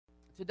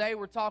Today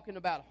we're talking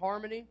about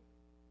harmony.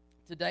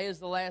 Today is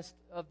the last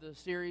of the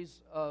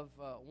series of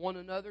one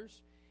another's.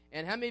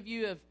 And how many of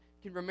you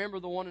can remember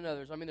the one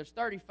another's? I mean, there's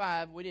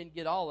 35. We didn't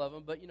get all of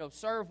them, but,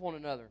 serve one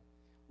another,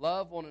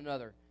 love one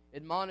another,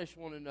 admonish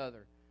one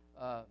another,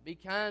 be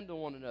kind to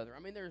one another.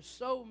 I mean, there's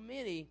so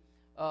many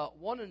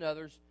one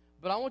another's,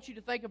 but I want you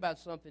to think about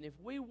something. If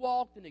we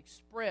walked and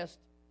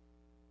expressed,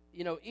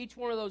 each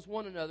one of those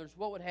one another's,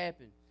 what would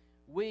happen?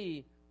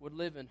 We would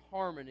live in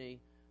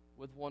harmony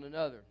with one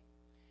another.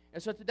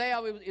 And so today,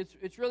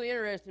 it's really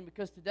interesting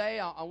because today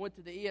I went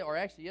to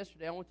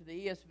yesterday I went to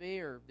the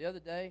ESV or the other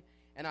day,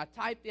 and I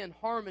typed in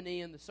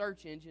harmony in the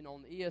search engine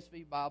on the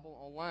ESV Bible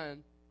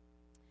online,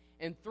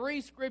 and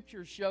 3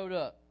 scriptures showed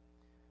up.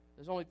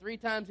 There's only 3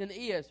 times in the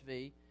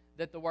ESV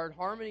that the word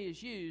harmony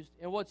is used,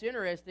 and what's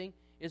interesting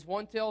is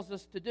one tells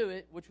us to do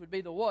it, which would be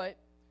the what,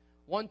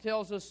 one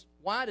tells us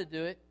why to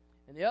do it,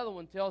 and the other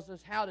one tells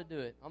us how to do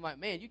it. I'm like,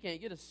 man, you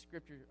can't get a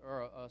scripture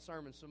or a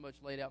sermon so much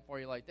laid out for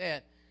you like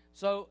that.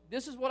 So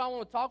this is what I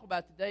want to talk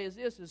about today is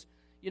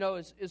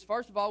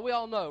first of all, we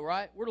all know,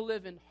 right? We're to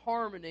live in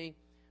harmony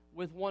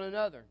with one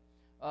another.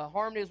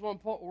 Harmony is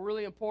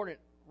really important.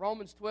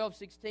 Romans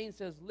 12:16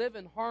 says, live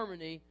in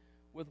harmony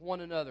with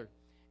one another.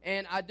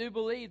 And I do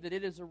believe that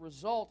it is a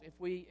result, if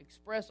we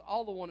express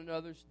all the one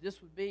another's,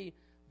 this would be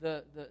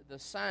the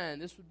sign,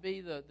 this would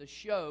be the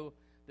show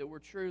that we're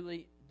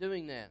truly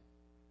doing that.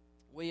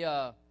 We,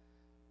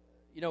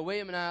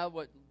 William and I,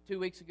 2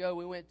 weeks ago,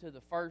 we went to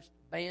the first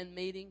band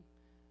meeting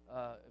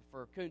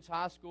for Coons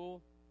High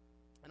School.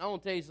 And I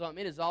want to tell you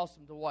something, it is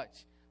awesome to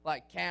watch.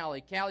 Like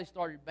Callie. Callie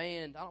started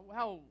band, how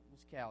old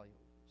was Callie?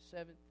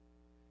 7th?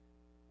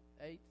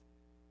 8th?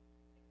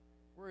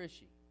 Where is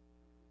she?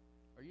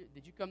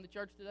 Did you come to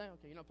church today?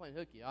 Okay, you're not playing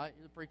hooky, all right?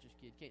 You're the preacher's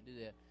kid, can't do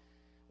that.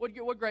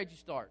 What grade did you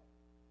start?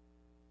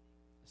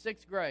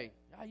 6th grade.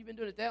 Oh, you've been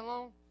doing it that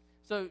long?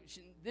 So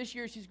this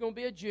year she's going to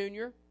be a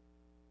junior.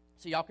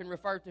 So y'all can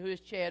refer to her as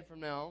Chad from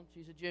now on.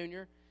 She's a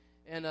junior.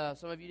 And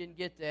some of you didn't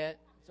get that.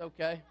 It's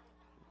okay.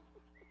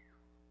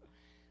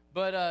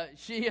 But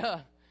she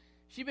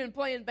been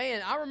playing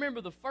band. I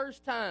remember the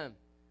first time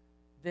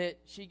that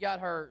she got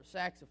her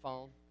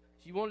saxophone.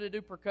 She wanted to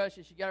do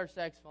percussion. She got her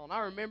saxophone. I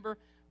remember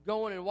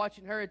going and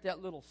watching her at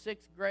that little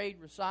 6th grade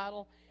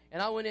recital.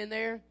 And I went in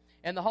there,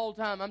 and the whole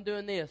time I'm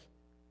doing this.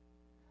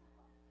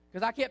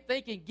 Because I kept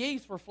thinking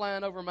geese were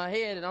flying over my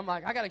head, and I'm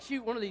like, I got to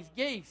shoot one of these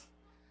geese.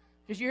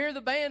 Because you hear the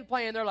band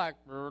playing, they're like,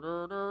 and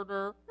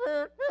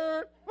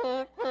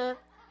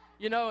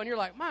you're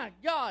like, my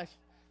gosh.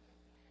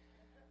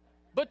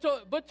 But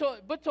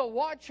to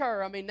watch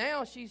her, I mean,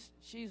 now she's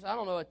I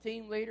don't know, a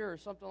team leader or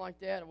something like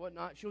that or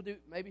whatnot.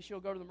 Maybe she'll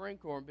go to the Marine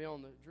Corps and be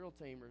on the drill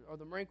team or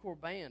the Marine Corps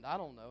band. I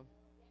don't know.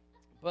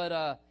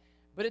 But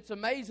it's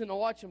amazing to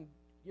watch them,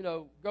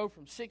 go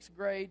from 6th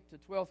grade to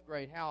 12th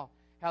grade, how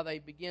they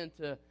begin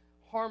to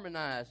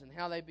harmonize and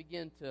how they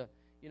begin to,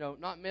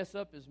 not mess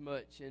up as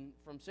much. And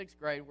from 6th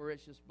grade where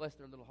it's just bless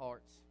their little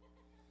hearts.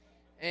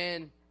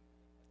 And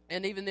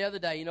even the other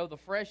day, the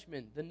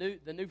freshmen, the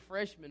new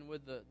freshmen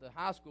with the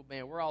high school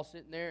band, we're all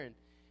sitting there,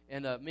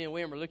 and me and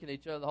William are looking at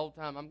each other the whole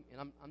time.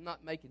 I'm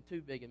not making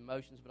too big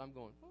emotions, but I'm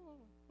going,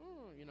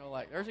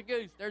 like there's a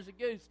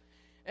goose,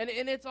 and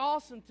it's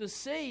awesome to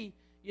see,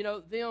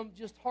 them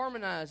just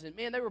harmonizing.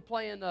 Man, they were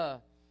playing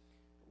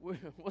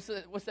what's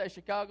that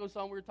Chicago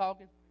song we were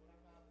talking?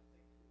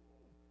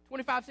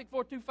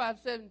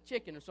 25-6-4-2-5-7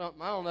 chicken or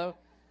something. I don't know.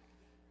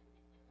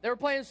 They were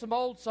playing some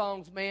old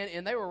songs, man,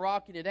 and they were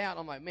rocking it out.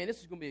 I'm like, man, this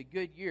is going to be a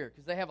good year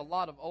because they have a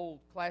lot of old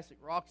classic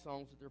rock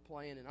songs that they're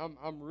playing, and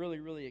I'm really,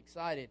 really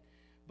excited.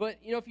 But,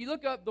 if you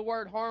look up the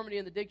word harmony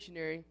in the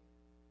dictionary,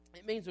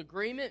 it means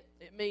agreement.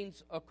 It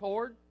means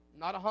accord,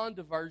 not a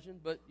Honda version,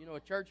 but, a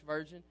church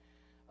version.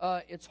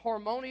 It's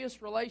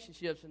harmonious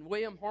relationships, and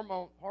William,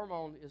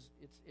 hormone is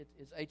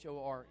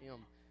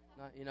H-O-R-M,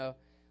 not,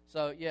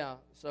 So, yeah,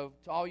 so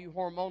to all you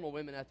hormonal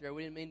women out there,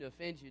 we didn't mean to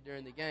offend you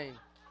during the game.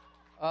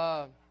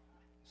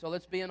 So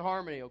let's be in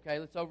harmony, okay?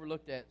 Let's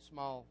overlook that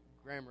small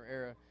grammar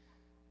error.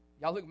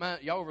 Y'all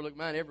overlook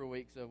mine every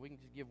week, so we can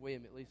just give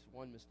William at least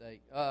one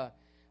mistake.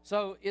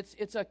 So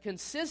it's a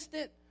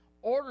consistent,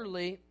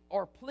 orderly,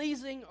 or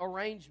pleasing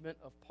arrangement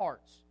of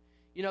parts.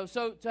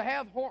 So to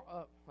have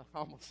I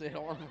almost said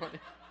harmony.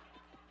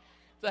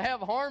 To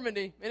have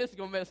harmony, man, this is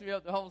going to mess me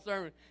up the whole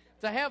sermon.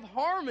 To have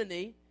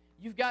harmony,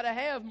 you've got to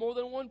have more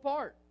than one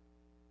part.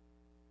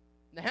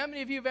 Now, how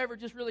many of you have ever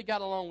just really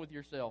got along with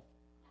yourself?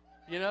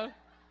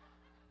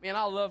 Man,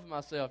 I love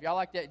myself. Y'all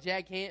like that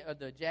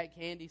the Jack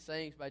Candy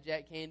sayings by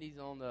Jack Candy's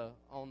on the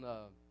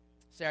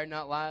Saturday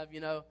Night Live,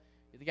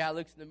 The guy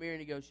looks in the mirror and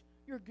he goes,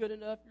 you're good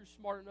enough, you're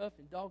smart enough,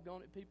 and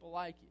doggone it, people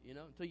like you,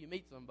 until you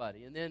meet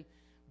somebody. And then,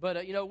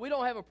 but we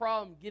don't have a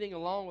problem getting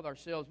along with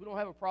ourselves. We don't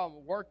have a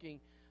problem working,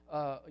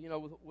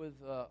 with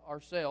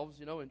ourselves,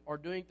 or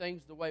doing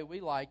things the way we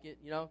like it,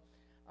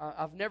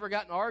 I've never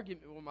gotten an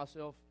argument with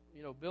myself,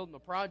 building a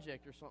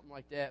project or something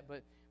like that.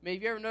 But,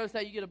 have you ever noticed how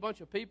you get a bunch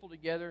of people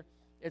together?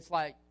 It's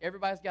like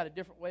everybody's got a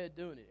different way of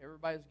doing it.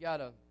 Everybody's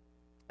got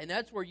and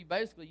that's where you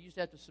just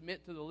have to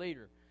submit to the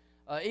leader.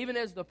 Even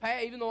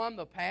though I'm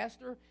the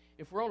pastor,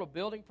 if we're on a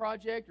building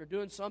project or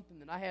doing something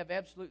that I have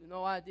absolutely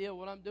no idea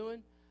what I'm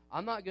doing,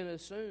 I'm not going to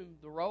assume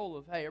the role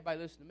of, hey, everybody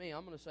listen to me.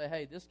 I'm going to say,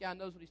 hey, this guy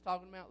knows what he's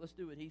talking about. Let's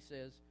do what he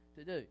says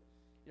to do.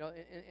 You know,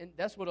 and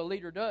that's what a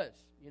leader does.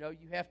 You know,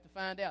 you have to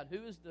find out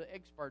who is the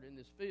expert in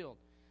this field.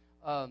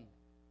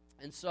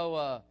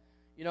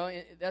 You know,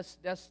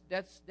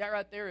 that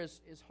right there is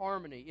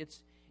harmony.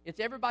 It's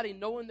everybody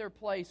knowing their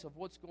place of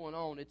what's going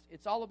on.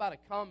 It's all about a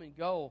common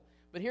goal.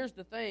 But here's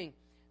the thing.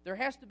 There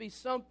has to be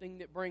something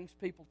that brings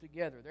people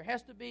together. There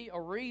has to be a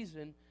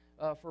reason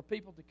for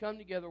people to come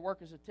together, work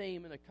as a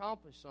team, and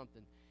accomplish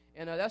something.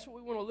 And that's what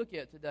we want to look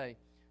at today.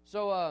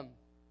 So,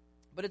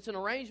 but it's an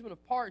arrangement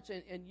of parts,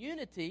 and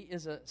unity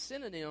is a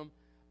synonym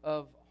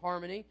of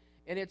harmony,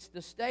 and it's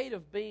the state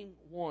of being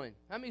one.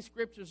 How many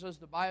scriptures does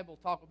the Bible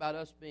talk about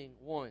us being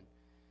one?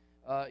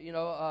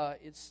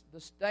 It's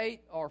the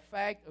state or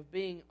fact of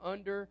being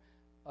under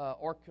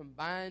or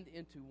combined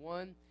into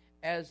one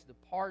as the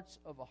parts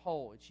of a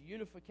whole. It's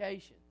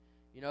unification.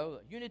 You know,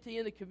 unity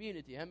in the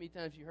community. How many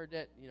times you heard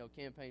that,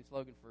 campaign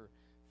slogan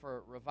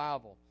for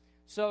revival?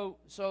 So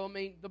I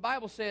mean, the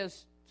Bible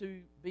says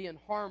to be in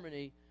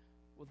harmony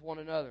with one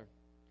another.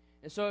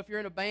 And so if you're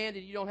in a band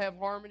and you don't have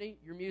harmony,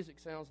 your music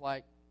sounds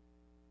like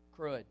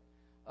crud.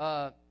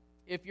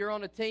 If you're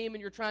on a team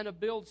and you're trying to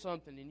build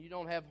something and you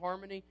don't have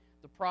harmony,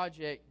 the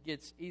project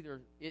gets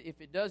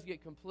if it does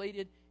get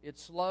completed,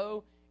 it's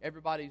slow,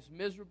 everybody's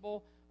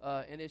miserable,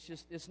 and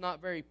it's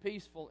not very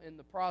peaceful in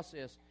the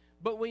process.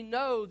 But we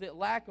know that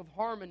lack of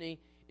harmony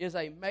is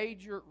a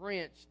major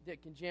wrench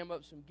that can jam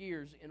up some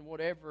gears in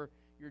whatever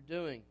you're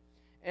doing.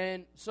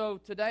 And so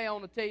today I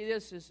want to tell you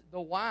this is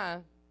the why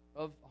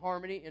of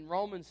harmony. In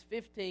Romans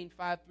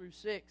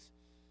 15:5-6,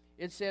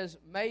 it says,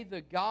 "May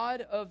the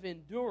God of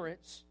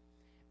endurance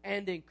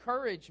and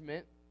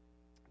encouragement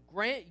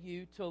grant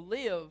you to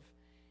live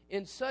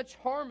in such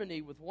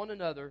harmony with one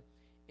another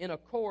in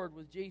accord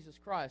with Jesus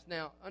Christ."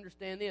 Now,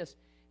 understand this.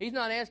 He's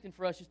not asking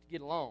for us just to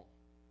get along.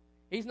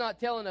 He's not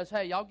telling us,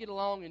 hey, y'all get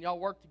along and y'all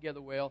work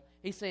together well.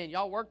 He's saying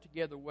y'all work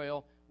together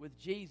well with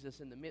Jesus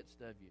in the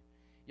midst of you.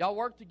 Y'all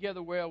work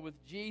together well with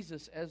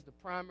Jesus as the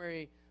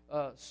primary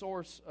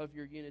source of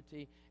your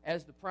unity,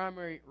 as the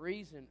primary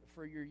reason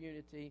for your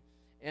unity,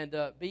 and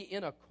be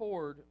in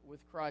accord with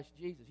Christ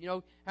Jesus. You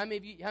know, how many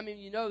of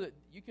you know that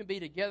you can be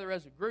together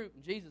as a group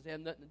and Jesus has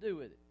nothing to do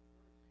with it?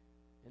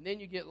 And then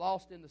you get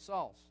lost in the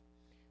sauce.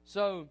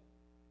 So,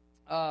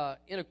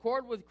 in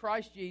accord with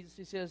Christ Jesus,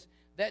 he says,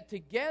 that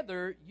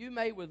together you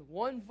may with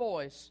one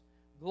voice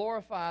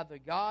glorify the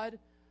God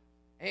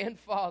and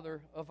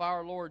Father of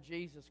our Lord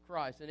Jesus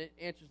Christ. And it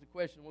answers the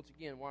question once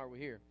again, why are we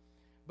here?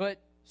 But,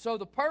 so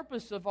the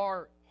purpose of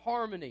our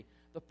harmony,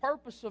 the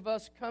purpose of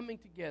us coming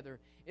together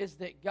is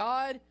that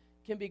God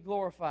can be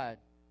glorified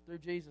through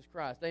Jesus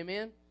Christ.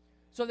 Amen?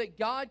 So that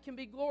God can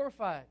be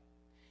glorified.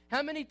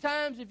 How many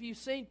times have you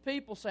seen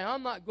people say,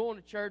 I'm not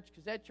going to church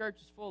because that church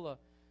is full of,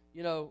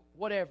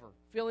 whatever,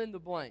 fill in the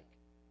blank?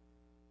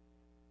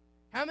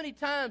 How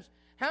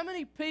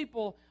many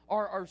people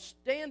are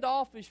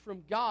standoffish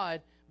from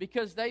God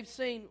because they've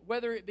seen,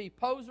 whether it be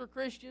poser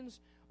Christians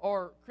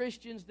or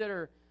Christians that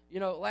are,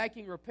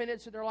 lacking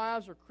repentance in their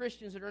lives, or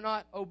Christians that are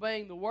not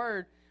obeying the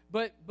Word.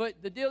 But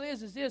the deal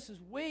is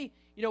we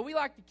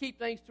like to keep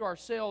things to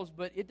ourselves,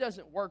 but it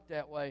doesn't work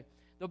that way.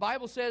 The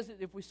Bible says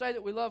that if we say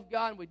that we love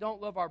God and we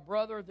don't love our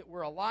brother, that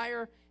we're a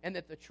liar and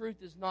that the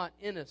truth is not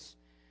in us.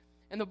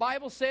 And the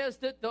Bible says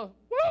that the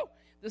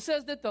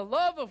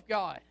love of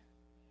God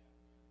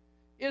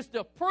is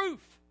the proof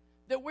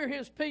that we're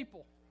His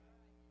people.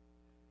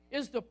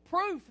 Is the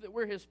proof that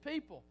we're His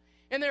people.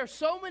 And there are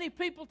so many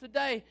people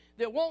today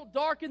that won't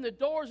darken the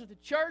doors of the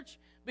church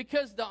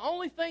because the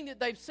only thing that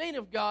they've seen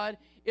of God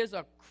is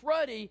a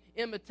cruddy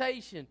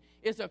imitation,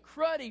 is a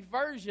cruddy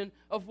version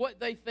of what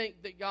they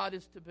think that God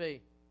is to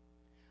be.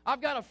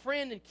 I've got a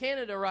friend in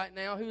Canada right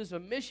now who is a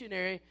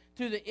missionary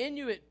to the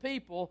Inuit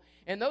people,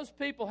 and those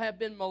people have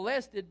been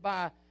molested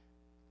by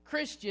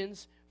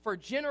Christians for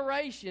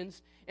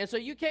generations. And so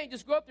you can't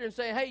just go up there and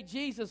say, hey,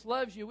 Jesus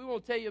loves you. We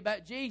want to tell you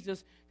about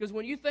Jesus. Because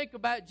when you think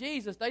about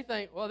Jesus, they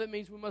think, well, that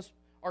means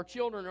our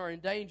children are in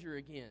danger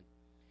again.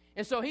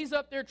 And so he's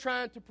up there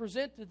trying to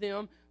present to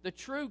them the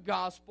true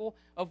gospel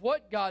of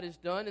what God has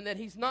done and that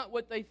He's not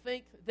what they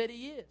think that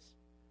He is.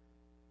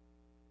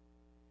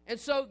 And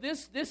so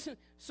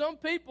some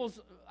people's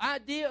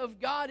idea of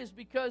God is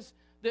because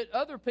that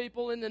other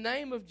people in the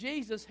name of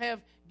Jesus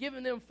have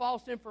given them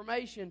false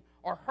information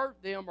or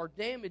hurt them or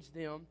damaged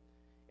them.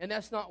 And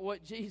that's not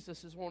what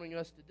Jesus is wanting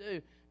us to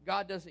do.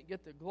 God doesn't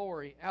get the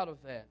glory out of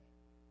that.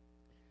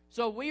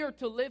 So we are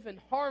to live in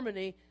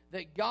harmony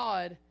that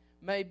God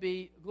may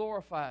be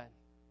glorified.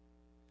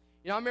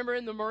 I remember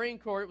in the Marine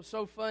Corps, it was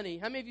so funny.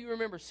 How many of you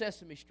remember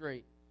Sesame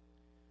Street?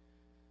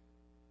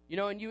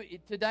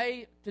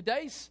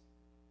 Today's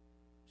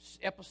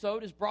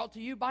episode is brought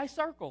to you by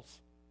Circles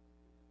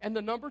and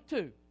the number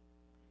 2.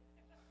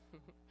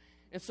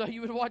 And so you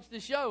would watch the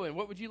show, and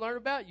what would you learn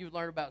about? You would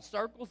learn about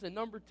circles and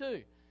number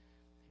 2.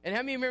 And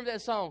how many remember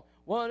that song?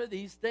 One of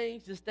these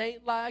things just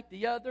ain't like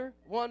the other.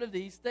 One of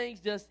these things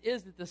just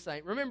isn't the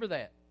same. Remember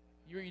that?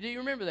 Do you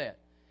remember that?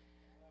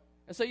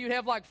 And so you'd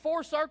have like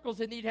 4 circles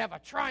and you'd have a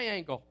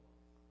triangle.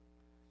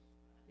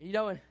 You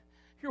know, and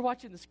you're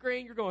watching the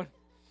screen, you're going,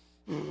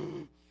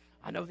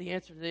 I know the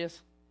answer to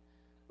this.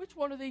 Which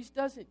one of these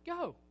doesn't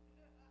go?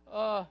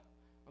 I'm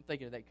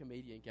thinking of that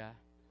comedian guy.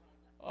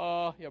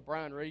 Yeah,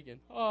 Brian Regan.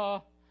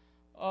 I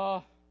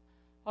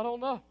don't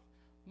know.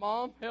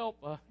 Mom, help.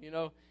 But,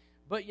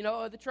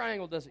 the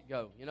triangle doesn't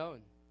go,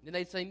 And then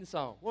they'd sing the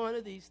song. One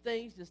of these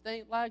things just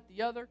ain't like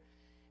the other.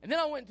 And then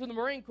I went to the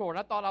Marine Corps, and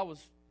I thought I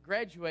was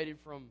graduated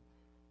from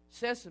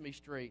Sesame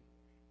Street.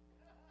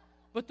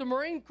 But the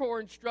Marine Corps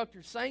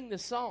instructors sang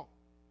this song.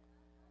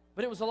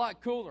 But it was a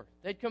lot cooler.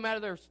 They'd come out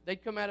of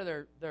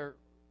their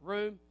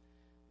room,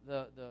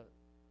 what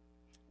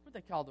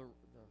they call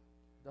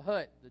the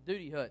hut, the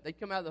duty hut. They'd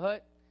come out of the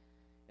hut,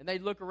 and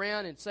they'd look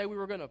around and say we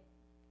were going to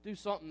do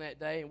something that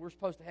day, and we're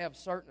supposed to have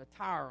certain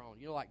attire on,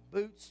 like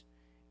boots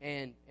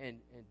and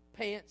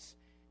pants,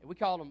 and we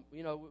called them,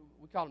 we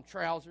called them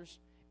trousers,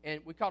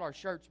 and we called our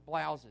shirts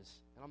blouses.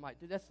 And I'm like,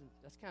 dude, that's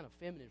kind of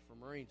feminine for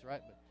Marines,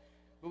 right?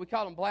 But we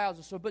call them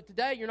blouses. So, but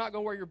today you're not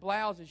going to wear your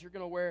blouses. You're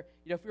going to wear,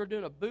 if you're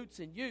doing a boots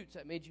and utes,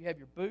 that means you have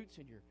your boots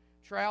and your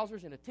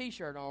trousers and a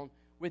T-shirt on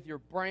with your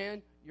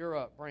brown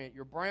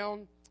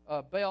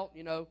belt,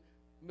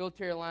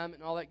 military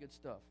alignment and all that good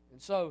stuff.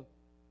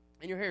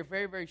 And your hair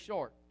very, very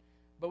short.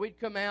 But we'd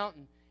come out,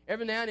 and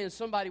every now and then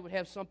somebody would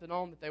have something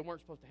on that they weren't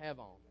supposed to have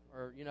on,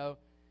 or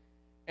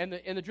and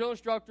the drill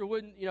instructor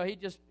wouldn't,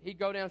 he'd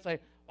go down and say,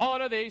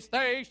 one of these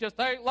things just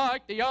ain't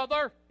like the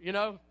other,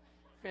 and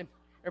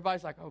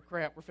everybody's like, oh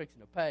crap, we're fixing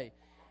to pay.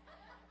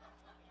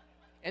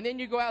 And then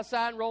you go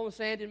outside and roll in the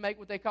sand and make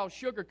what they call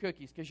sugar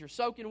cookies, because you're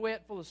soaking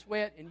wet, full of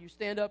sweat, and you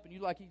stand up and you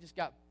just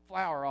got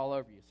flour all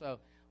over you. So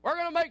we're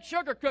going to make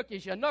sugar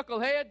cookies, you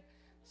knucklehead.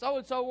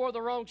 So-and-so wore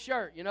the wrong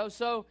shirt,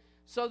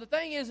 So the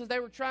thing is they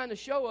were trying to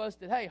show us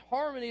that, hey,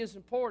 harmony is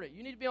important.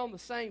 You need to be on the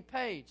same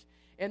page.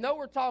 And though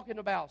we're talking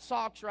about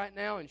socks right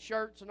now and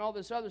shirts and all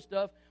this other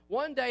stuff,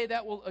 one day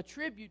that will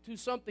attribute to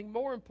something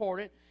more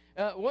important.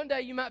 One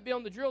day you might be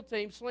on the drill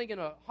team slinging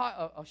a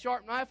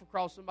sharp knife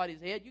across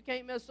somebody's head. You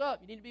can't mess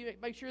up. You need to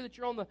make sure that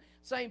you're on the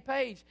same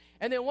page.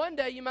 And then one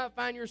day you might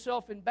find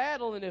yourself in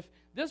battle, and if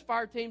this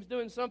fire team's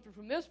doing something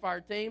from this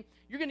fire team,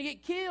 you're going to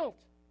get killed.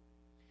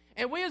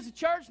 And we as a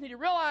church need to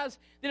realize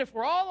that if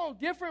we're all on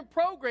different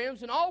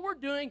programs and all we're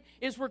doing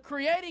is we're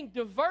creating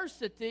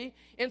diversity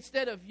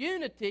instead of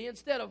unity,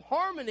 instead of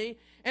harmony,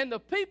 and the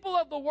people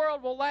of the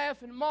world will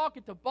laugh and mock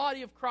at the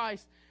body of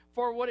Christ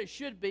for what it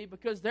should be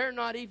because they're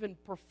not even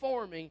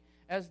performing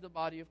as the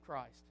body of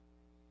Christ.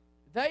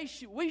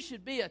 We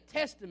should be a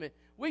testament.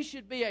 We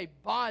should be a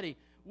body.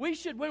 We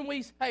should, when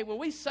we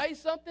say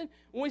something,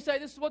 when we say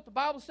this is what the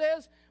Bible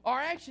says, our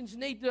actions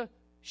need to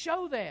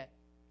show that.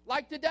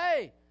 Like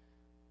today.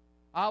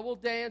 I will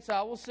dance,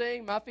 I will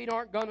sing, my feet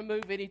aren't going to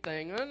move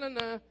anything.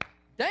 No.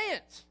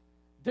 Dance.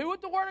 Do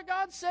what the Word of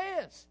God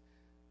says.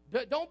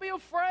 Don't be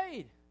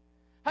afraid.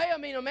 Hey,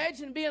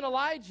 imagine being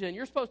Elijah, and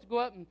you're supposed to go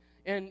up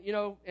and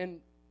go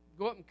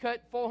up and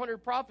cut 400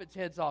 prophets'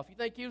 heads off. You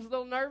think he was a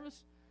little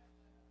nervous?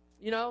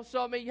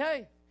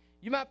 Hey,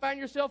 you might find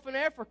yourself in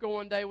Africa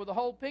one day with a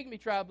whole pygmy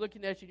tribe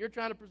looking at you, and you're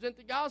trying to present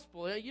the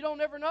gospel. You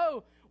don't ever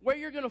know where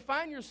you're going to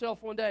find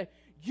yourself one day.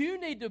 You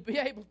need to be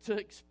able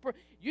to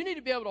you need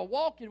to be able to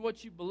walk in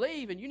what you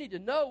believe, and you need to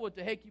know what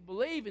the heck you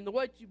believe, and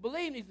what you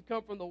believe needs to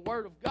come from the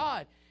Word of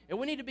God. And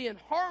we need to be in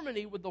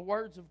harmony with the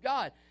words of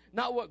God.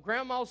 Not what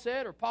Grandma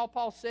said or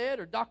Paw said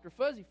or Dr.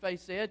 Fuzzy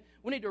Face said.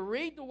 We need to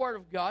read the Word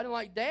of God, and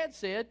like Dad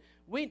said,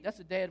 that's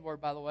a dad word,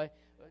 by the way.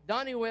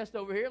 Donnie West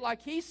over here,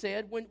 like he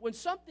said, when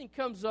something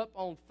comes up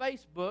on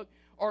Facebook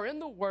or in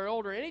the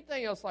world or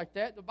anything else like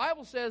that, the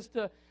Bible says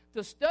to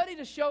study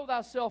to show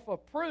thyself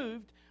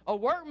approved, a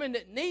workman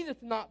that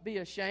needeth not be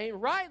ashamed,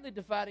 rightly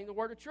dividing the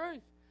word of truth.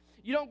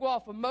 You don't go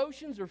off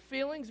emotions or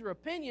feelings or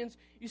opinions.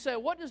 You say,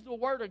 what does the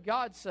Word of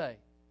God say?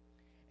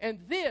 And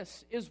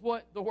this is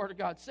what the Word of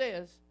God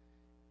says.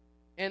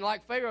 And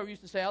like Pharaoh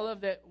used to say, I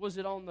love that, was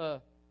it on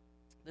the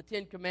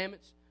Ten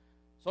Commandments?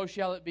 So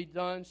shall it be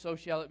done, so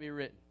shall it be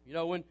written.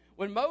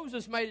 When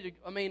Moses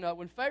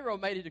when Pharaoh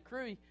made a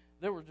decree,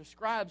 there was a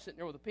scribe sitting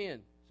there with a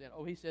pen saying,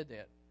 oh, he said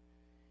that.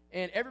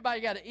 And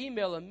everybody got an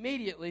email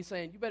immediately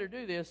saying, you better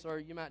do this or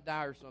you might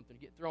die or something,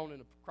 get thrown in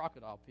a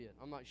crocodile pit.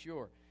 I'm not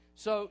sure.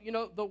 So,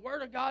 the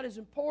Word of God is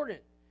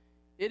important.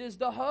 It is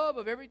the hub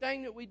of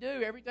everything that we do,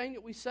 everything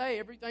that we say,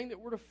 everything that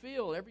we're to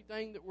feel,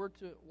 everything that we're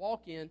to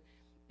walk in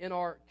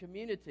our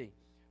community.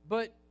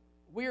 But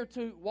we are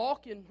to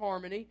walk in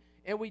harmony,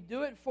 and we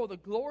do it for the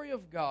glory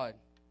of God.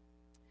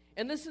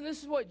 And listen,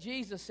 this is what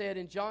Jesus said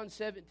in John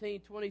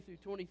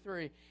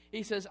 17:20-23.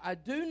 He says, I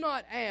do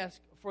not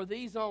ask for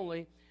these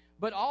only,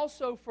 but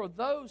also for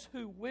those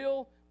who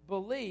will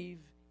believe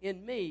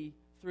in me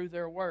through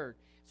their word.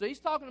 So he's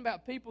talking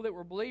about people that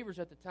were believers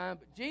at the time,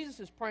 but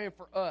Jesus is praying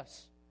for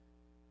us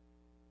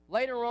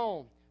later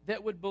on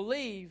that would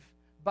believe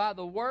by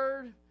the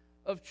word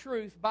of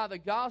truth, by the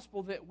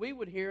gospel that we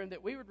would hear and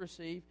that we would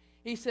receive.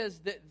 He says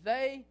that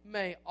they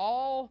may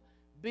all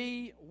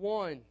be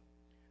one,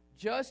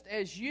 just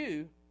as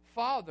you,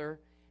 Father,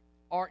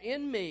 are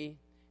in me,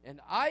 and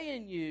I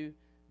in you,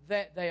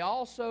 that they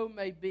also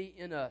may be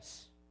in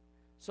us,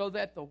 so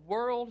that the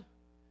world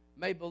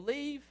may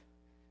believe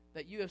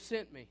that you have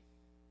sent me.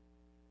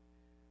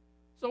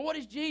 So what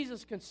is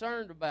Jesus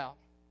concerned about?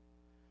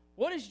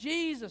 What is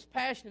Jesus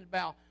passionate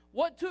about?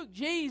 What took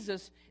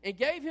Jesus and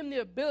gave him the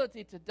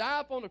ability to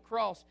die upon the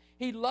cross?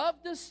 He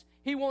loved us.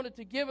 He wanted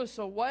to give us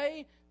a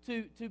way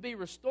to be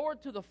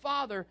restored to the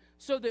Father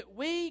so that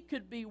we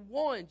could be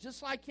one,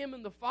 just like him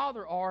and the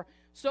Father are,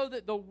 so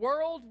that the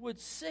world would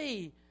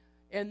see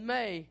and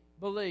may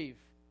believe.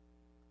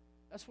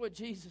 That's what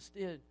Jesus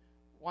did,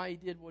 why he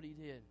did what he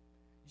did.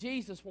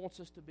 Jesus wants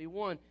us to be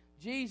one.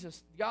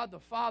 Jesus, God the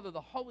Father,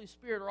 the Holy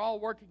Spirit are all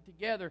working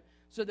together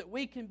so that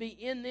we can be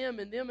in them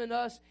and them in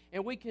us,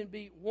 and we can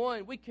be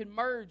one. We can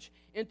merge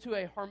into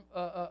a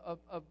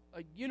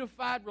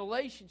unified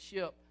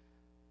relationship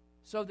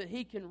so that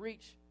he can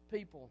reach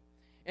people.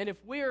 And if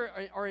we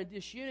are in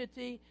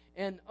disunity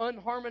and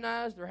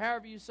unharmonized, or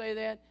however you say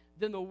that,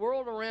 then the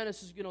world around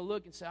us is going to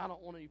look and say, I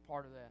don't want any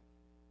part of that.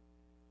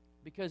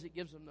 Because it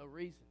gives them no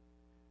reason.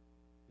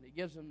 And it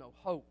gives them no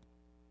hope.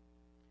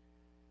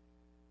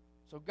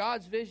 So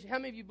God's vision, how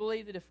many of you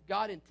believe that if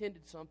God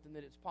intended something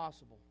that it's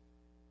possible?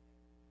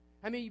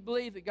 How many of you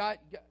believe that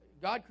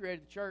God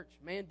created the church?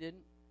 Man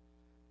didn't.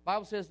 The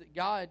Bible says that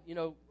God,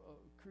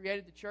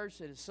 created the church,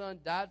 that his Son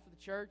died for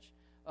the church.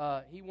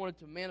 He wanted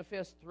to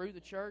manifest through the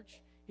church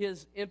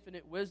his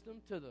infinite wisdom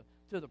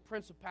to the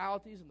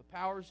principalities and the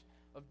powers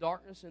of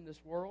darkness in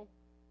this world.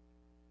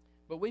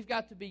 But we've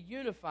got to be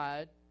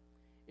unified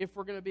if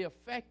we're going to be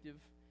effective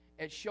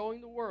at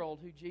showing the world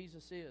who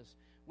Jesus is.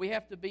 We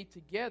have to be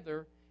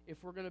together if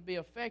we're going to be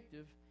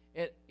effective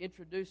at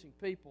introducing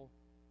people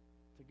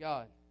to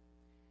God.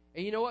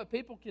 And you know what?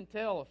 People can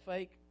tell a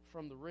fake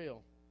from the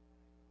real.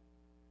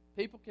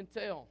 People can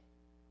tell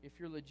if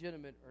you're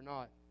legitimate or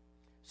not.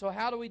 So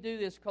how do we do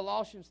this?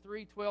 Colossians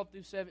 3:12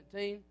 through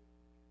 17.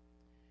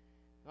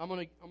 I'm not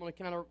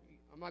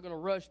going to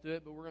rush to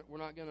it, but we're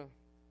not going to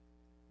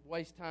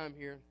waste time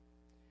here.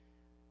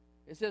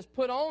 It says,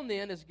 "Put on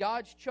then as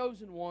God's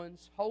chosen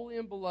ones, holy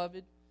and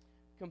beloved,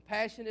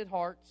 compassionate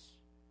hearts."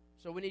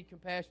 So we need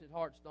compassionate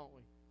hearts, don't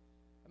we?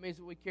 That means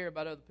that we care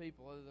about other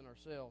people other than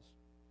ourselves.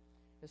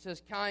 It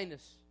says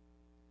kindness,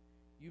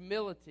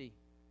 humility,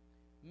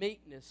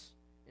 meekness,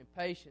 and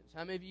patience.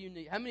 How many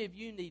of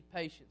you need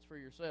patience for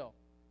yourself?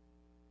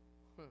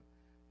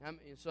 And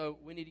so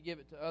we need to give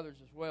it to others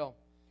as well.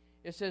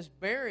 It says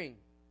bearing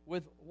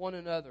with one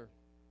another.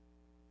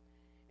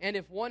 And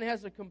if one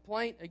has a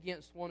complaint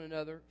against one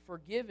another,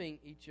 forgiving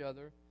each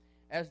other,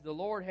 as the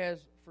Lord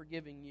has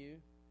forgiven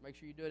you. Make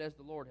sure you do it as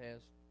the Lord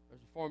has.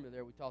 There's a formula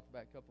there we talked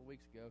about a couple of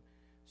weeks ago.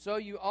 So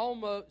you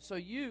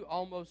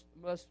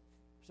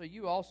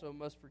also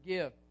must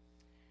forgive.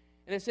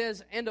 And it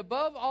says, and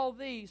above all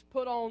these,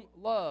 put on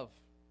love.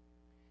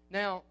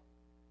 Now,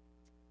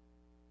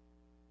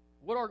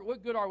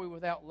 what good are we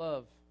without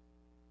love?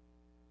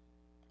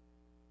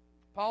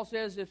 Paul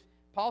says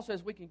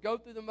we can go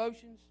through the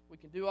motions, we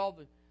can do all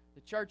the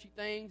churchy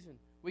things, and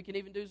we can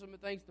even do some of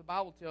the things the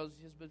Bible tells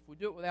us. But if we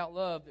do it without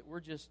love, that we're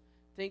just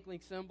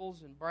tinkling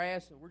cymbals and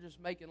brass, and we're just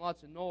making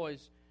lots of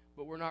noise,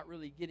 but we're not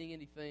really getting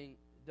anything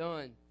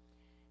done.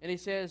 And he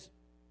says,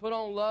 put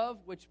on love,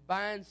 which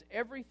binds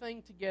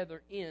everything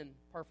together in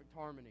perfect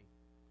harmony.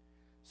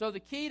 So the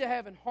key to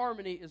having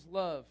harmony is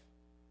love.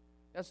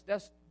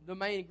 That's the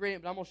main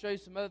ingredient, but I'm going to show you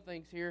some other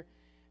things here.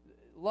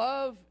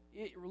 Love,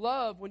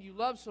 when you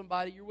love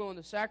somebody, you're willing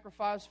to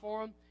sacrifice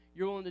for them.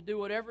 You're willing to do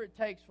whatever it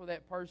takes for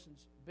that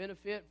person's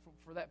benefit,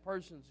 for that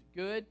person's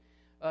good.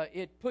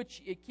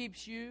 It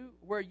keeps you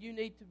where you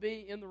need to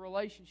be in the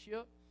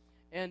relationship,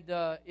 and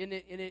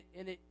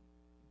it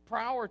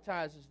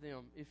prioritizes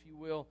them, if you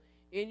will,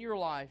 in your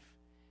life,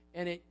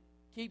 and it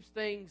keeps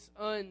things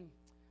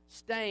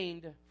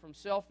unstained from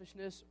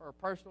selfishness or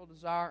personal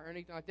desire or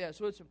anything like that.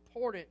 So it's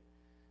important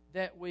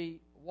that we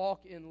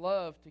walk in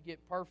love to get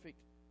perfect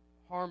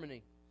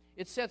harmony.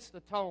 It sets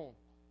the tone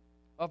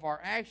of our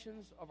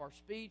actions, of our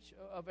speech,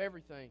 of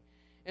everything.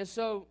 And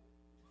so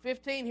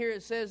 15 here,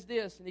 it says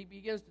this, and he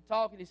begins to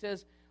talk, and he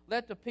says,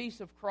 let the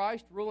peace of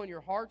Christ rule in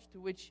your hearts, to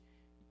which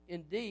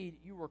indeed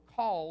you were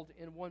called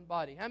in one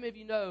body. How many of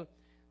you know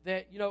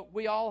that,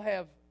 we all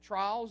have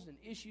trials and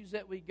issues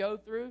that we go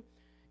through,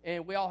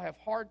 and we all have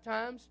hard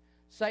times.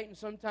 Satan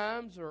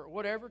sometimes, or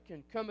whatever,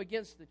 can come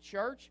against the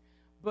church,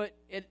 but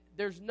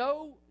there's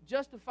no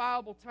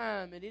justifiable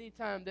time at any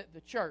time that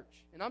the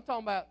church, and I'm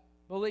talking about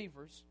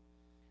believers,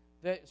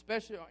 that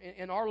especially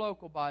in our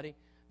local body,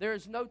 there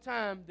is no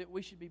time that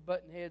we should be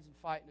butting heads and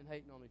fighting and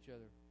hating on each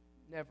other.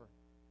 Never.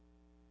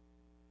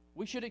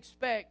 We should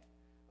expect,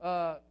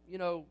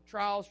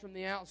 trials from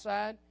the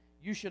outside.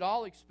 You should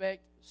all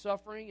expect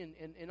suffering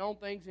and on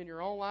things in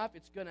your own life.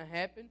 It's going to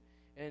happen,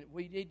 and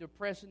we need to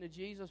press into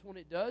Jesus when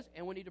it does,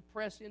 and we need to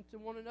press into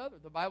one another.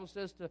 The Bible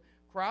says to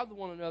cry with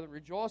one another,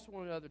 rejoice with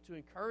one another, to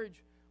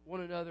encourage one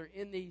another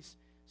in these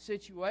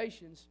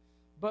situations.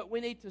 but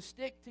we need to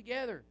stick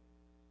together.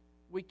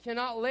 We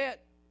cannot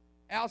let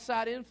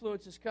outside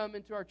influences come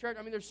into our church.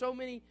 I mean, there's so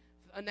many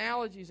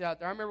analogies out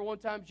there. I remember one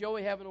time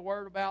Joey having a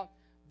word about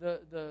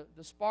the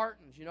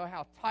Spartans, you know,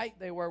 how tight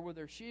they were with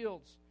their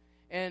shields.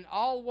 And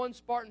all one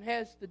Spartan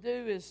has to do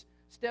is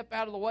step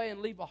out of the way and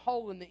leave a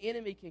hole, and the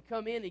enemy can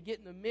come in and get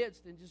in the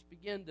midst and just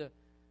begin to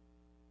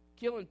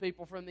killing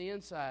people from the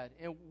inside.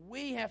 And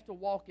we have to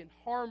walk in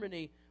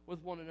harmony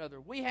with one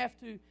another. We have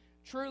to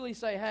truly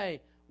say,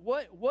 hey,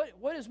 what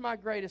is my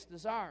greatest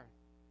desire?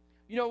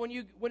 You know,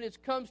 when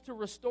it comes to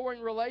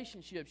restoring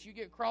relationships, you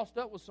get crossed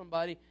up with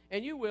somebody,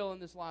 and you will in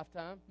this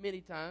lifetime,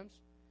 many times,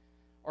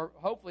 or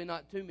hopefully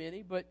not too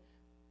many, but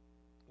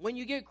when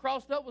you get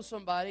crossed up with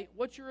somebody,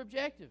 what's your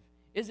objective?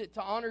 Is it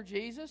to honor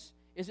Jesus?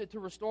 Is it to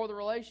restore the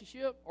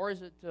relationship? Or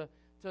is it to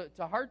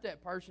hurt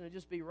that person and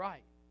just be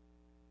right?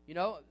 You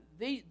know,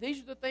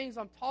 these are the things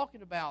I'm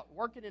talking about,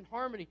 working in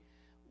harmony.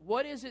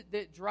 What is it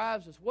that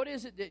drives us? What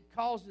is it that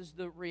causes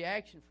the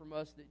reaction from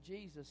us that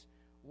Jesus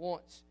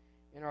wants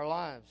in our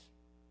lives?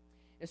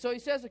 And so he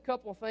says a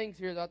couple of things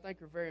here that I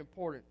think are very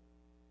important.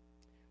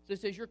 So he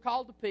says, you're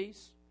called to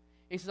peace.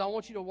 He says, I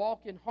want you to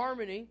walk in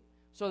harmony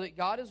so that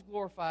God is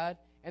glorified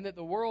and that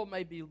the world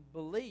may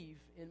believe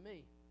in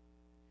me.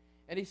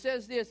 And he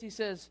says this, he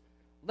says,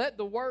 let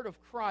the word of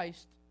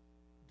Christ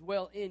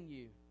dwell in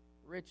you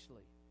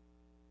richly.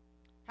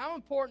 How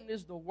important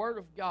is the word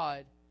of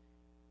God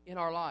in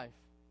our life,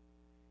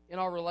 in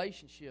our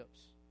relationships,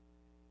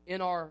 in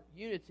our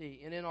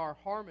unity, and in our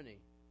harmony?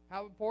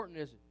 How important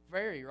is it?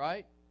 Very,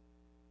 right?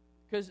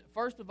 Because,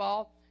 first of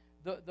all,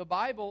 the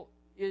Bible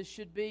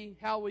should be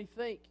how we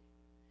think.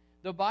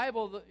 The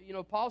Bible, you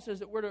know, Paul says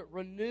that we're to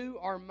renew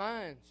our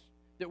minds,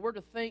 that we're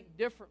to think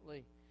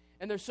differently.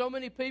 And there's so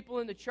many people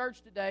in the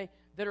church today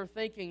that are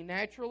thinking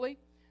naturally,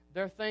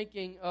 they're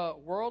thinking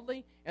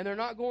worldly, and they're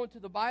not going to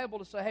the Bible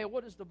to say, hey,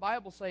 what does the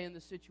Bible say in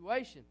this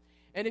situation?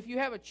 And if you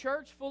have a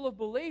church full of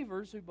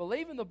believers who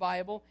believe in the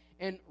Bible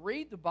and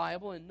read the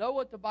Bible and know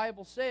what the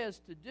Bible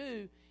says to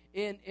do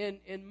in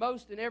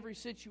most and every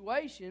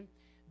situation,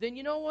 then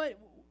you know what?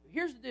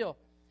 Here's the deal.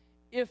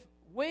 If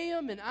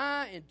William and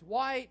I and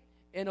Dwight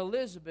and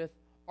Elizabeth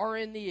are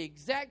in the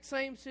exact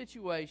same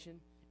situation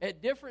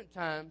at different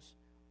times,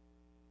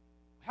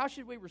 how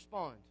should we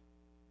respond?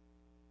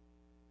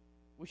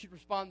 We should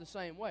respond the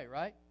same way,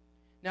 right?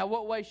 Now,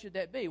 what way should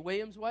that be?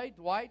 William's way,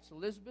 Dwight's,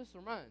 Elizabeth's,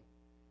 or mine?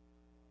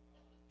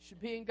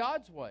 Should be in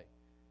God's way.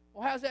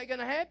 Well, how's that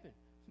going to happen?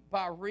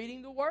 By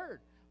reading the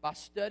Word, by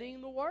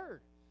studying the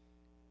Word.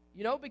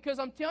 You know, because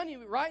I'm telling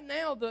you, right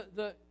now,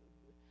 the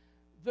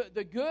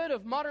good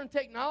of modern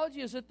technology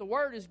is that the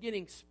Word is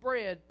getting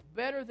spread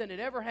better than it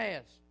ever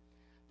has.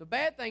 The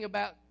bad thing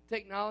about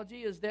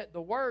technology is that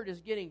the Word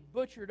is getting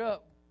butchered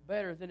up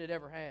better than it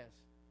ever has.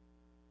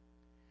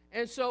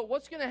 And so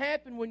what's going to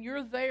happen when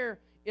you're there,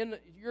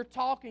 you're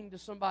talking to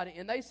somebody,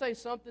 and they say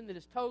something that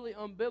is totally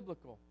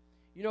unbiblical?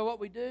 You know what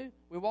we do?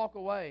 We walk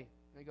away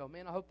and go,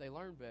 man, I hope they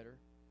learn better.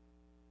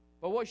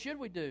 But what should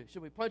we do?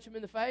 Should we punch them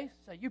in the face?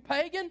 Say, you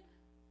pagan?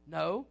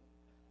 No.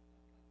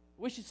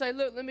 We should say,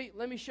 look,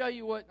 let me show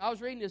you what, I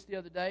was reading this the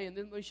other day, and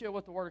then let me show you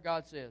what the Word of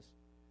God says.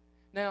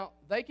 Now,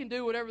 they can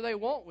do whatever they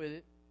want with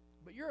it,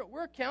 but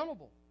we're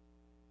accountable.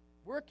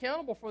 We're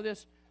accountable for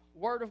this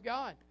Word of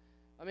God.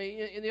 I mean,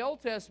 in the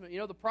Old Testament, you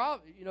know,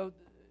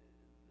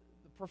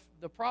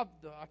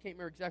 I can't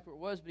remember exactly what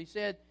it was, but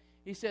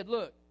he said,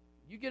 look,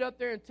 you get up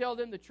there and tell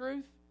them the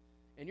truth,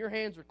 and your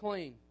hands are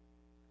clean.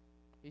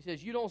 He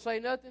says, you don't say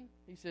nothing.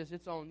 He says,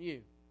 it's on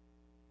you.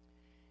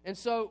 And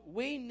so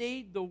we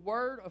need the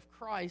Word of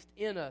Christ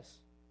in us.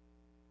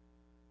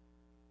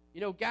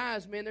 You know,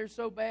 guys, man, they're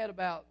so bad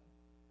about,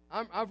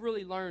 I've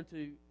really learned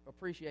to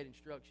appreciate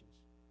instructions.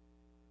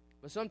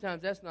 But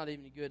sometimes that's not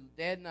even good.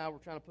 Dad and I were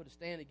trying to put a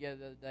stand together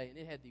the other day, and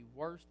it had the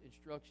worst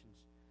instructions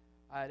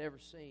I had ever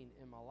seen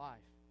in my life.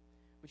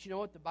 But you know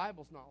what? The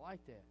Bible's not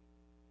like that.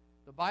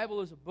 The Bible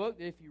is a book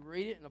that if you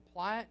read it and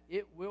apply it,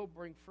 it will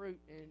bring fruit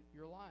in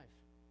your life.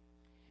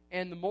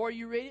 And the more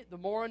you read it, the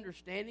more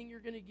understanding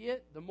you're going to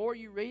get. The more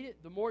you read it,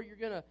 the more you're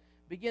going to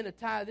begin to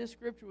tie this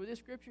Scripture with this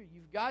Scripture.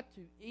 You've got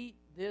to eat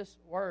this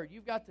Word.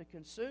 You've got to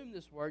consume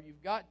this Word.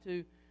 You've got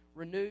to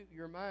renew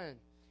your mind.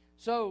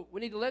 So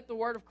we need to let the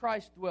Word of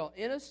Christ dwell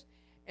in us.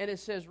 And it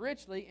says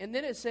richly. And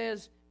then it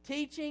says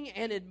teaching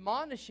and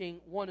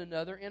admonishing one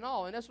another in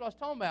all. And that's what I was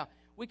talking about.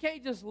 We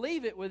can't just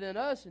leave it within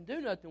us and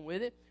do nothing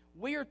with it.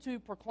 We are to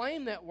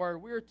proclaim that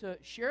Word. We are to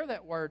share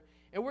that Word.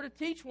 And we're to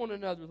teach one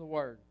another the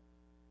Word.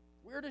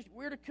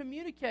 We're to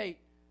communicate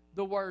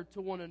the Word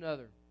to one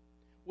another.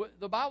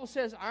 The Bible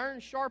says iron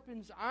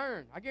sharpens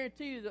iron. I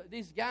guarantee you that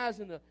these guys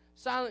in the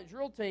silent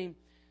drill team,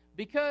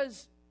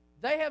 because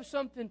they have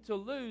something to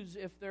lose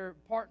if their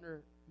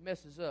partner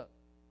messes up.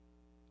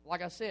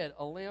 Like I said,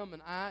 a limb,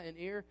 an eye, an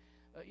ear.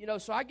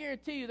 So I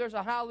guarantee you there's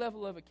a high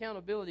level of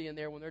accountability in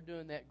there when they're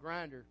doing that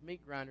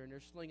meat grinder, and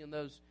they're slinging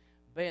those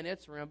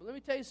bayonets around. But let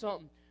me tell you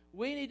something.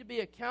 We need to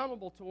be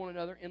accountable to one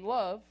another in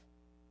love,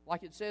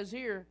 like it says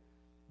here,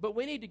 But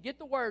we need to get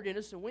the Word in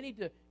us, and we need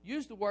to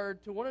use the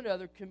Word to one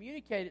another,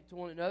 communicate it to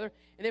one another.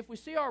 And if we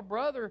see our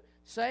brother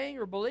saying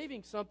or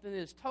believing something that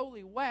is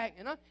totally whack,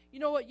 and you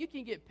know what? You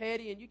can get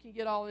petty and you can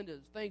get all into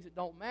things that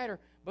don't matter.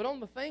 But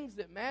on the things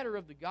that matter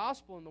of the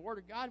gospel and the Word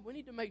of God, we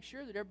need to make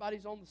sure that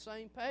everybody's on the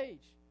same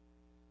page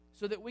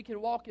so that we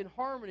can walk in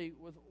harmony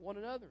with one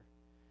another.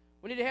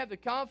 We need to have the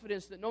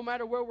confidence that no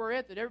matter where we're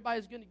at, that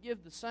everybody's going to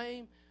give the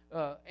same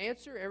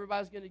answer.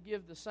 Everybody's going to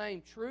give the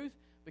same truth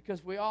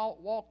because we all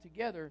walk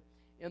together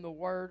in the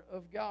Word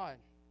of God.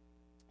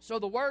 So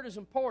the Word is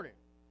important.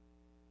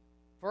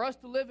 For us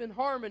to live in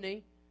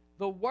harmony,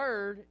 the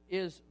Word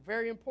is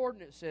very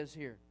important, it says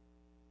here.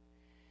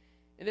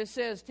 And it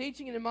says,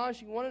 teaching and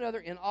admonishing one another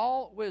in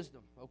all wisdom.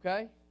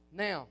 Okay?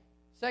 Now,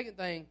 second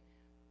thing,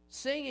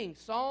 singing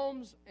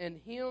psalms and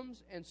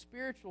hymns and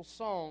spiritual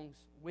songs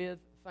with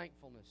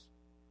thankfulness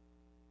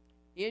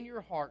in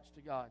your hearts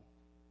to God.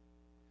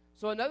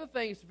 So another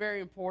thing that's very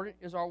important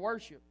is our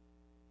worship.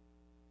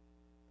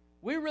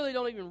 We really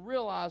don't even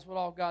realize what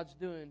all God's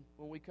doing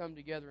when we come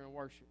together and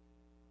worship.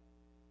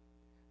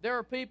 There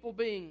are people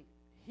being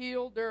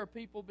healed. There are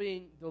people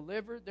being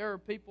delivered. There are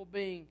people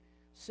being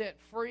set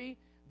free.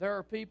 There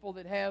are people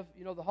that have,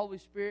 the Holy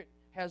Spirit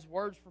has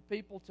words for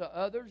people to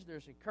others.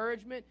 There's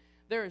encouragement.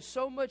 There is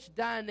so much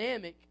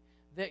dynamic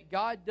that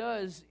God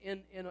does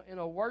in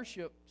a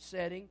worship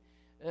setting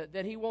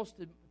that He wants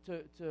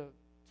to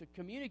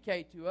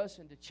communicate to us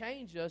and to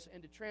change us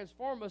and to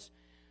transform us.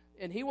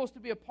 And He wants to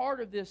be a part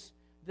of this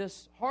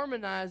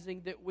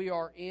harmonizing that we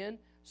are in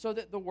so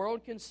that the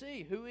world can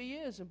see who He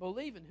is and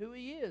believe in who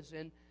He is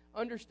and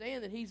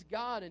understand that He's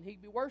God and He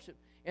be worshiped.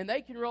 And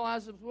they can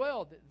realize as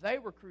well that they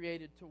were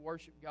created to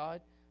worship God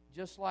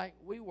just like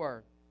we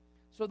were.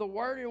 So the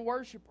Word and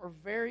worship are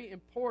very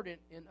important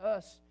in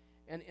us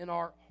and in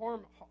our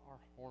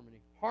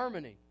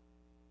harmony.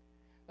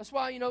 That's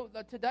why,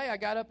 today I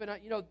got up and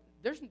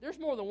there's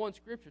more than one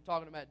scripture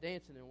talking about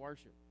dancing and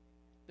worship.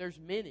 There's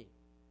many.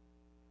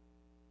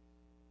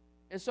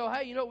 And so,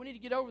 hey, we need to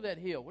get over that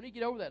hill. We need to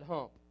get over that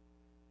hump.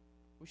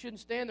 We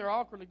shouldn't stand there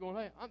awkwardly going,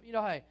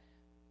 hey,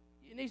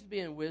 it needs to be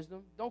in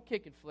wisdom. Don't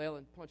kick and flail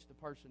and punch the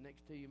person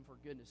next to you for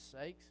goodness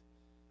sakes.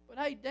 But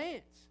hey,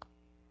 dance.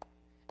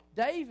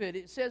 David,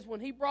 it says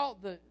when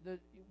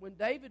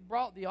David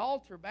brought the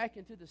altar back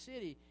into the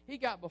city, he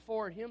got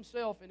before it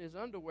himself in his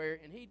underwear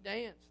and he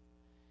danced.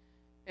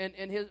 And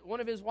one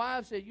of his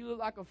wives said, "You look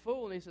like a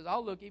fool." And he says,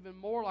 "I'll look even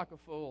more like a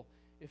fool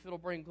if it'll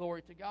bring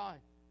glory to God."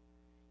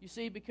 You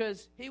see,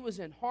 because he was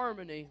in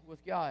harmony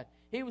with God.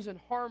 He was in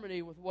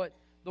harmony with what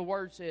the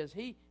Word says.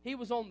 He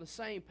was on the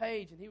same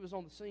page and he was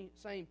on the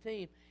same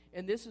team.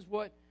 And this is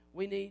what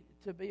we need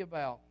to be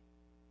about.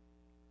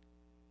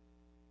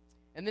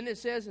 And then it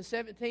says in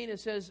 17, it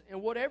says,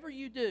 "And whatever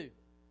you do."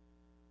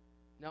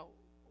 Now,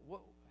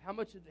 how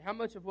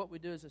much of what we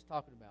do is this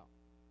talking about?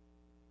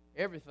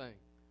 Everything.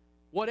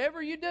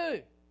 Whatever you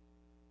do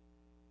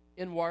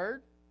in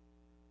word.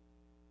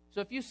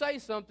 So if you say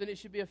something, it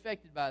should be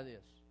affected by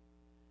this.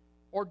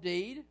 Or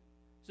deed.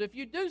 So if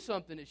you do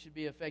something, it should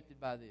be affected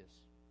by this.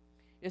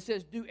 It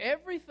says, "Do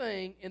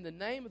everything in the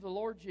name of the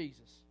Lord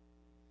Jesus."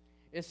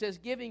 It says,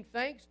 "Giving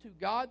thanks to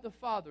God the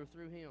Father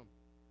through Him."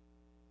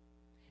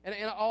 And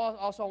I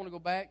also want to go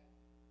back.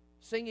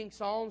 Singing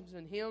songs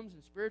and hymns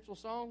and spiritual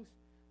songs,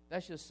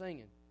 that's just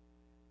singing.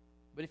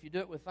 But if you do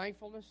it with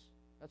thankfulness,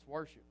 that's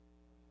worship.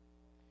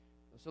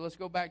 So let's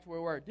go back to where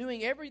we were.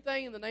 Doing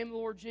everything in the name of the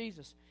Lord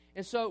Jesus.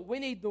 And so we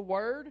need the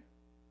Word,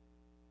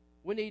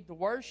 we need the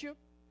worship,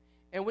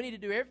 and we need to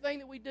do everything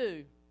that we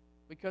do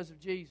because of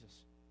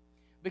Jesus.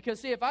 Because,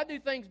 see, if I do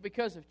things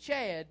because of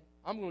Chad,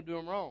 I'm going to do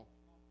them wrong.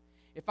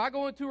 If I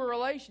go into a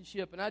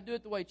relationship and I do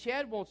it the way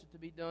Chad wants it to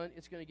be done,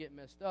 it's going to get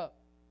messed up.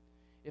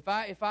 If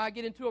I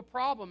get into a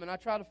problem and I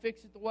try to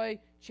fix it the way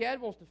Chad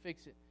wants to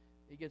fix it,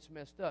 it gets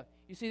messed up.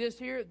 You see this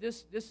here?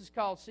 This is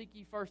called "Seek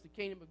ye first the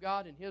kingdom of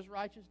God and His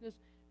righteousness,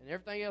 and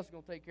everything else is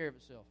going to take care of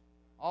itself."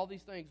 All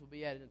these things will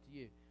be added unto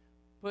you.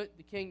 Put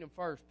the kingdom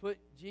first. Put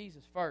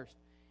Jesus first.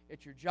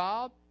 At your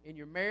job, in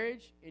your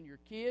marriage, in your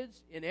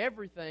kids, in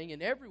everything,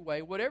 in every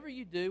way, whatever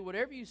you do,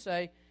 whatever you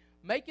say,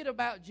 make it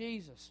about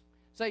Jesus.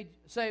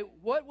 Say,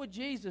 what would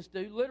Jesus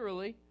do,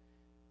 literally,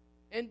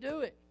 and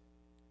do it.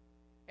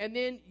 And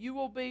then you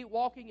will be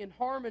walking in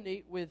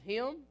harmony with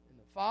Him and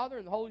the Father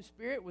and the Holy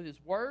Spirit, with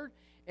His Word.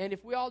 And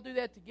if we all do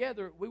that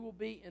together, we will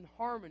be in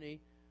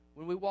harmony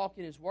when we walk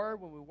in His Word,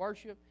 when we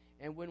worship,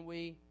 and when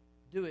we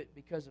do it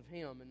because of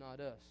Him and not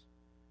us.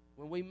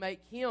 When we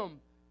make Him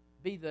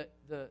be the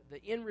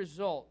end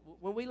result,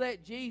 when we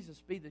let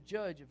Jesus be the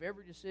judge of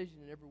every decision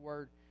and every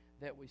word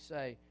that we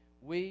say,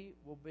 we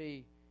will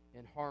be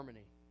in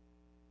harmony.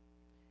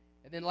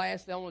 And then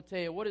lastly, I want to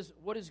tell you,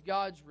 what is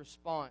God's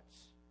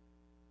response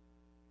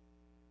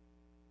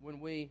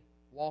when we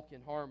walk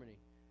in harmony,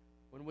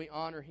 when we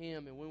honor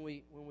Him, and when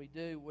we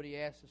do what He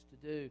asks us to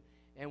do,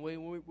 and we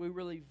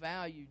really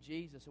value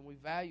Jesus and we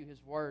value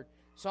His Word.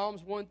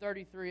 Psalms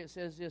 133, it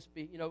says this,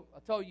 I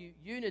told you,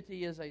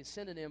 unity is a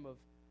synonym of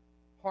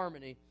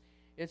harmony.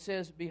 It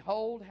says,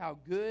 "Behold how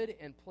good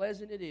and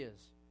pleasant it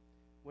is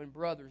when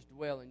brothers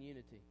dwell in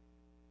unity.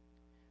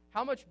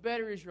 How much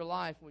better is your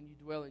life when you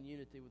dwell in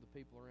unity with the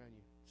people around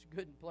you? It's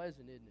good and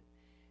pleasant, isn't it?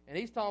 And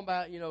he's talking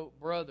about,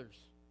 brothers.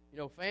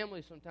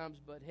 Families sometimes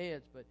butt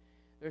heads, but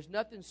there's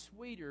nothing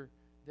sweeter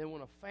than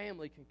when a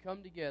family can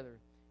come together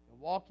and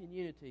walk in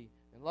unity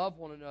and love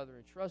one another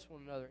and trust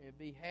one another and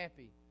be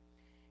happy.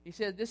 He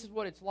said this is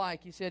what it's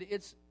like. He said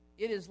it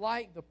is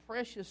like the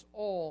precious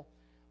oil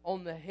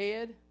on the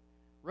head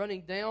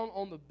running down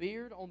on the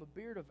beard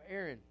of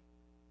Aaron,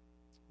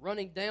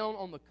 running down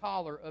on the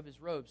collar of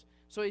his robes.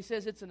 So he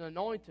says it's an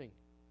anointing.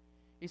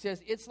 He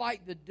says it's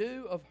like the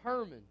dew of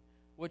Hermon,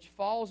 which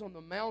falls on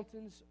the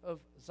mountains of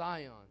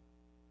Zion.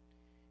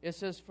 It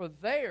says, for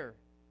there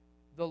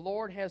the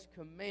Lord has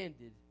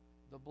commanded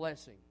the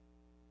blessing,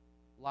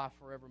 life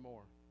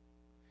forevermore.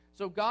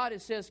 So God,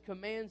 it says,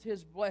 commands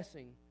His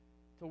blessing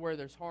to where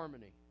there's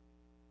harmony.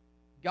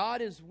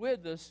 God is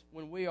with us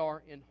when we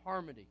are in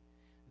harmony.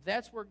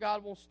 That's where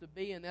God wants to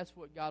be, and that's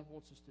what God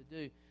wants us to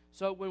do.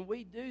 So when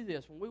we do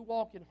this, when we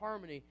walk in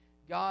harmony,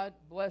 God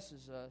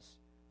blesses us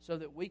so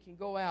that we can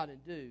go out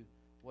and do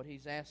what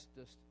He's asked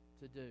us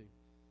to do.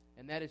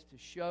 And that is to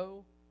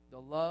show the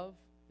love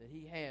that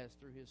He has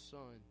through His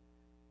Son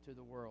to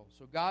the world.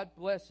 So God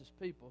blesses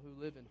people who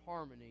live in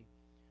harmony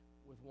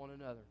with one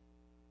another.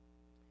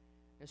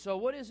 And so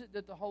what is it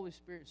that the Holy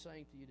Spirit is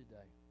saying to you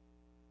today?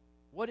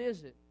 What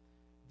is it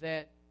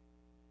that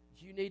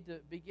you need to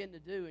begin to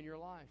do in your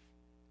life?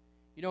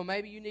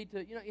 Maybe you need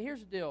to, here's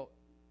the deal.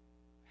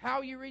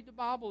 How you read the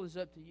Bible is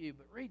up to you,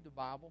 but read the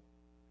Bible.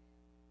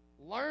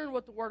 Learn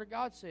what the Word of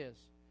God says.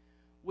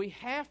 We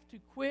have to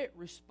quit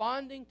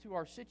responding to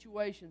our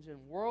situations in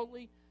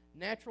worldly,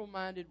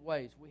 natural-minded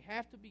ways. We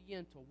have to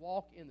begin to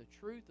walk in the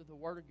truth of the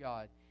Word of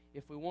God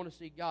if we want to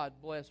see God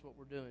bless what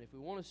we're doing, if we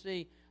want to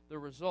see the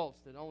results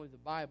that only the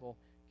Bible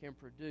can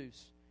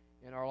produce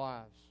in our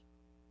lives.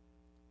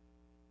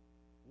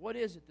 What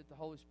is it that the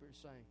Holy Spirit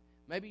is saying?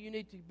 Maybe you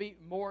need to be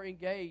more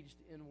engaged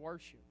in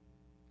worship.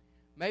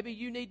 Maybe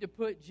you need to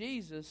put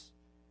Jesus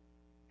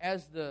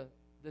as the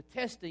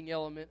testing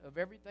element of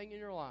everything in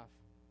your life,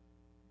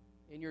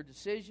 in your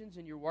decisions,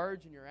 in your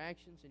words, in your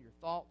actions, in your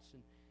thoughts,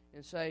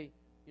 and say,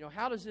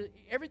 how does it,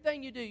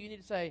 everything you do, you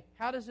need to say,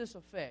 how does this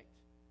affect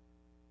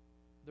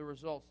the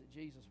results that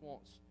Jesus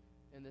wants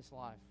in this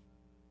life?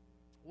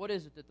 What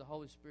is it that the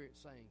Holy Spirit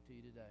is saying to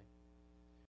you today?